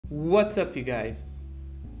What's up, you guys?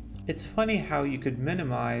 It's funny how you could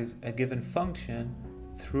minimize a given function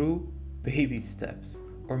through baby steps,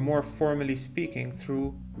 or more formally speaking,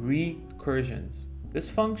 through recursions. This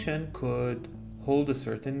function could hold a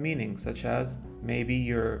certain meaning, such as maybe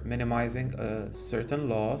you're minimizing a certain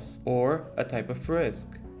loss or a type of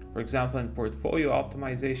risk. For example, in portfolio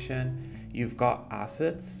optimization, you've got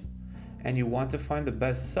assets and you want to find the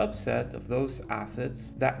best subset of those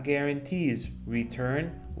assets that guarantees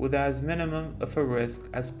return with as minimum of a risk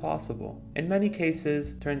as possible. In many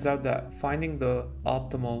cases, it turns out that finding the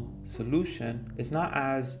optimal solution is not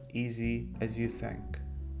as easy as you think.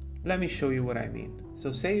 Let me show you what I mean.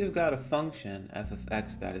 So say you've got a function f of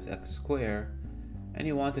x that is x squared, and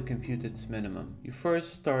you want to compute its minimum. You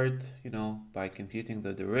first start, by computing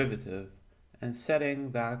the derivative and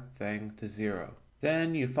setting that thing to 0.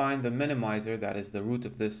 Then you find the minimizer, that is the root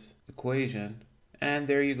of this equation, and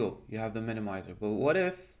there you go, you have the minimizer. But what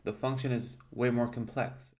if the function is way more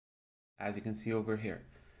complex? As you can see over here,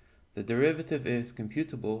 the derivative is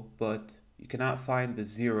computable, but you cannot find the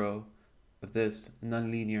 0 of this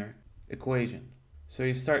nonlinear equation. So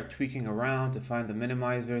you start tweaking around to find the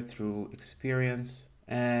minimizer through experience,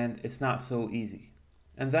 and it's not so easy.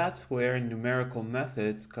 And that's where numerical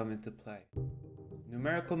methods come into play.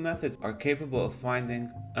 Numerical methods are capable of finding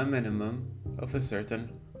a minimum of a certain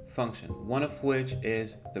function, one of which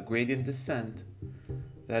is the gradient descent.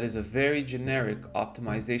 That is a very generic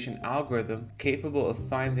optimization algorithm capable of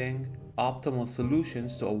finding optimal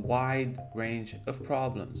solutions to a wide range of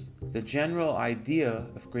problems. The general idea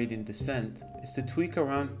of gradient descent is to tweak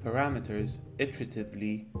around parameters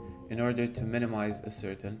iteratively in order to minimize a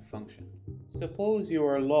certain function. Suppose you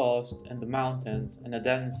are lost in the mountains in a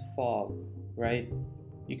dense fog, right?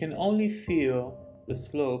 You can only feel the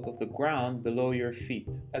slope of the ground below your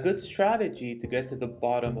feet. A good strategy to get to the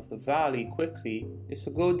bottom of the valley quickly is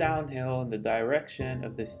to go downhill in the direction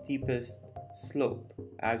of the steepest slope,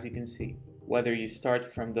 as you can see, whether you start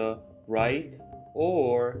from the right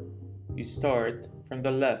or you start from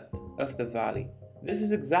the left of the valley. This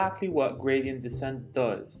is exactly what gradient descent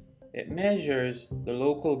does. It measures the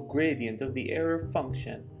local gradient of the error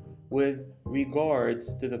function with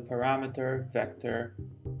regards to the parameter vector,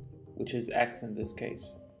 which is x in this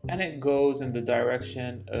case, and it goes in the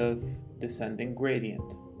direction of descending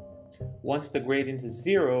gradient. Once the gradient is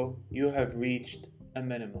 0, you have reached a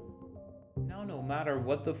minimum. Now, no matter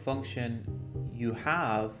what the function you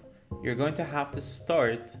have, you're going to have to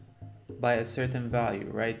start by a certain value,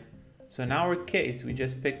 right? So in our case, we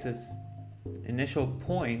just picked this initial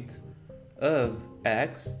point of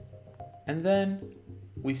x, and then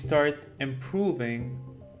we start improving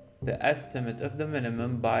the estimate of the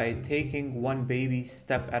minimum by taking one baby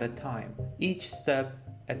step at a time, each step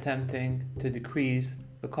attempting to decrease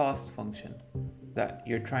the cost function that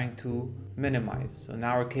you're trying to minimize. So in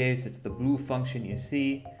our case, it's the blue function you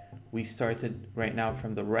see. We started right now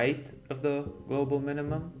from the right of the global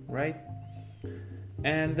minimum, right?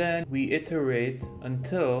 And then we iterate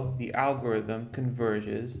until the algorithm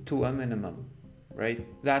converges to a minimum, right?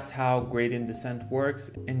 That's how gradient descent works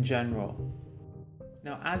in general.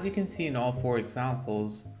 Now, as you can see in all 4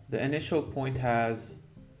 examples, the initial point has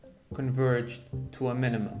converged to a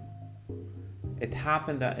minimum. It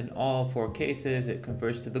happened that in all 4 cases, it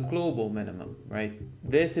converged to the global minimum, right?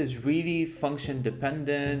 This is really function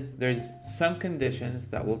dependent. There's some conditions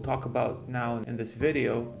that we'll talk about now in this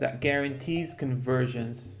video that guarantees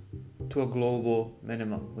convergence to a global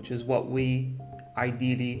minimum, which is what we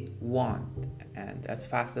ideally want, and as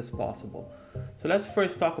fast as possible. So let's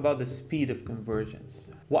first talk about the speed of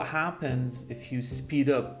convergence. What happens if you speed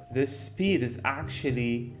up? This speed is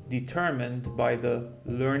actually determined by the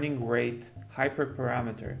learning rate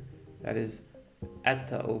hyperparameter, that is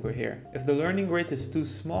eta over here. If the learning rate is too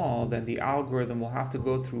small, then the algorithm will have to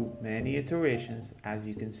go through many iterations, as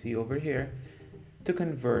you can see over here, to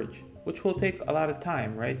converge, which will take a lot of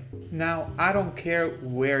time, right? Now, I don't care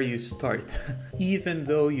where you start, even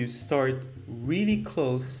though you start really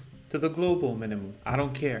close to the global minimum. I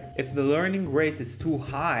don't care. If the learning rate is too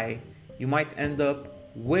high, you might end up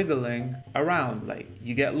wiggling around, like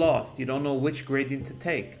you get lost, you don't know which gradient to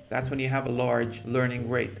take. That's when you have a large learning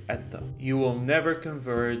rate eta. You will never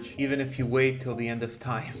converge even if you wait till the end of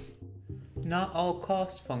time. Not all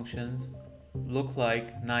cost functions look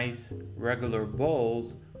like nice regular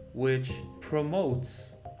balls, which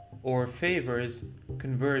promotes or favors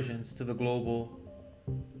convergence to the global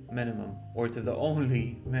minimum or to the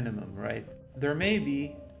only minimum, right? There may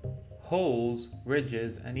be holes,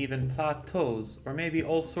 ridges, and even plateaus, or maybe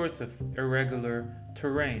all sorts of irregular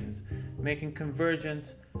terrains, making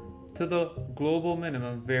convergence to the global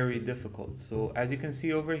minimum very difficult. So as you can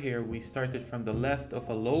see over here, we started from the left of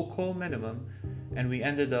a local minimum and we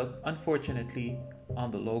ended up, unfortunately,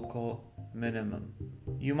 on the local minimum.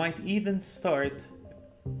 You might even start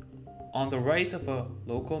on the right of a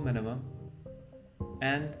local minimum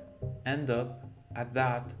and end up at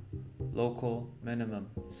that local minimum.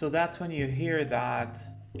 So that's when you hear that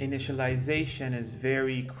initialization is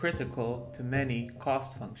very critical to many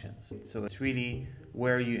cost functions. So it's really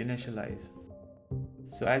where you initialize.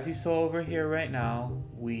 So as you saw over here right now,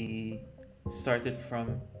 we started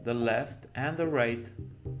from the left and the right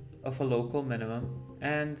of a local minimum,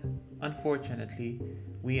 and unfortunately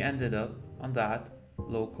we ended up on that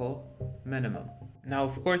local minimum. Now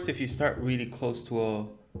of course, if you start really close to a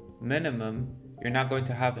minimum, you're not going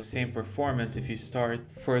to have the same performance if you start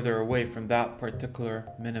further away from that particular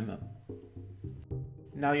minimum.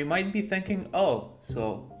 Now you might be thinking, oh,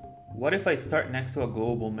 so what if I start next to a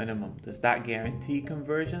global minimum? Does that guarantee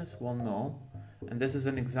convergence? Well, no. And this is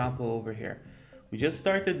an example over here. We just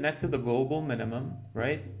started next to the global minimum,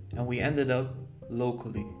 right? And we ended up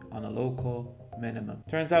locally on a local minimum.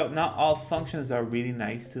 Turns out not all functions are really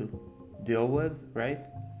nice to deal with, right?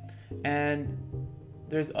 And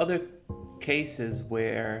there's other cases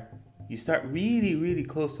where you start really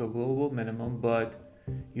close to a global minimum, but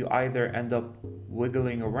you either end up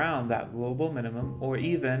wiggling around that global minimum or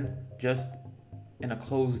even just in a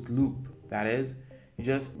closed loop. That is, you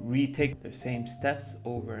just retake the same steps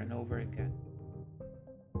over and over again.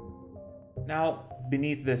 Now,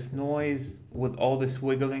 beneath this noise, with all this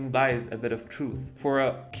wiggling, lies a bit of truth. For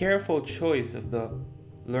a careful choice of the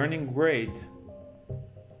learning grade,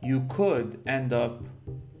 you could end up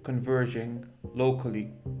converging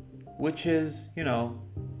locally, which is,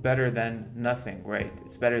 better than nothing, right?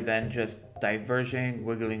 It's better than just diverging,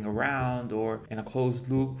 wiggling around, or in a closed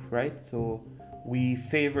loop, right? So we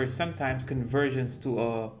favor sometimes convergence to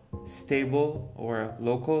a stable or a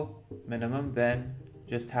local minimum than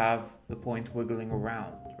just have the point wiggling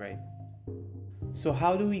around, right? So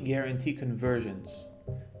how do we guarantee convergence?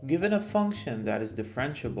 Given a function that is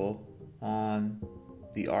differentiable on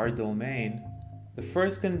the R domain, the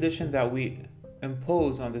first condition that we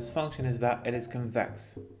impose on this function is that it is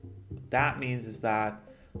convex. What that means is that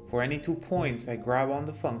for any 2 points I grab on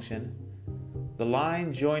the function, the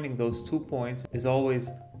line joining those 2 points is always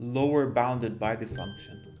lower bounded by the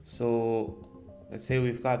function. So let's say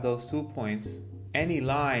we've got those 2 points. Any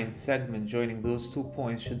line segment joining those 2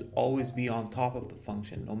 points should always be on top of the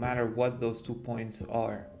function, no matter what those 2 points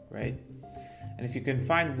are, right? And if you can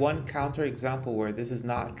find one counterexample where this is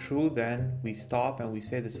not true, then we stop and we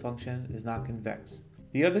say this function is not convex.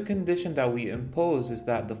 The other condition that we impose is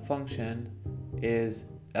that the function is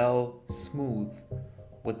L smooth.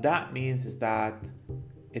 What that means is that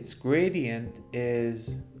its gradient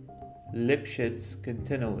is Lipschitz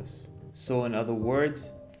continuous. So in other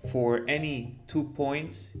words, for any 2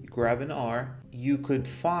 points, you grab an R, you could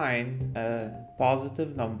find a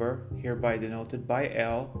positive number, hereby denoted by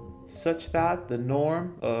L, such that the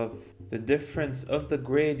norm of the difference of the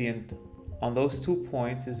gradient on those 2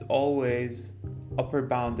 points is always upper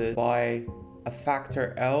bounded by a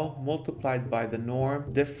factor L multiplied by the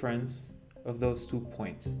norm difference of those 2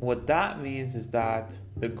 points. What that means is that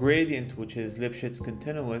the gradient, which is Lipschitz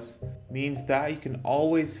continuous, means that you can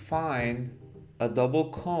always find a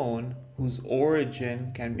double cone whose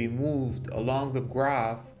origin can be moved along the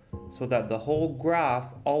graph so that the whole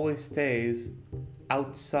graph always stays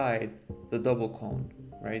outside the double cone,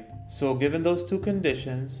 right? So given those two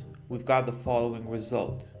conditions, we've got the following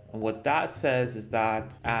result. And what that says is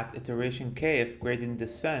that at iteration k of gradient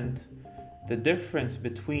descent, the difference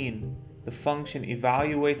between the function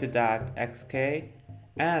evaluated at xk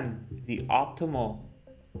and the optimal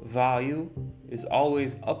value is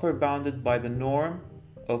always upper bounded by the norm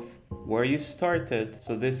of where you started.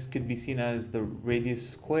 So this could be seen as the radius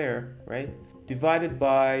square, right? Divided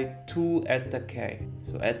by 2 eta k.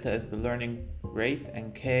 So eta is the learning rate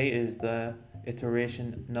and k is the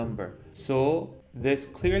iteration number. So this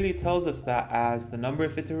clearly tells us that as the number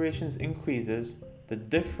of iterations increases, the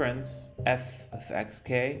difference f of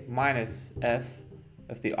xk minus f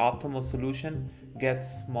of the optimal solution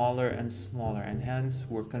gets smaller and smaller, and hence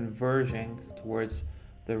we're converging towards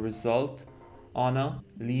the result on a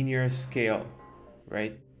linear scale,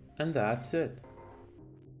 right? And that's it.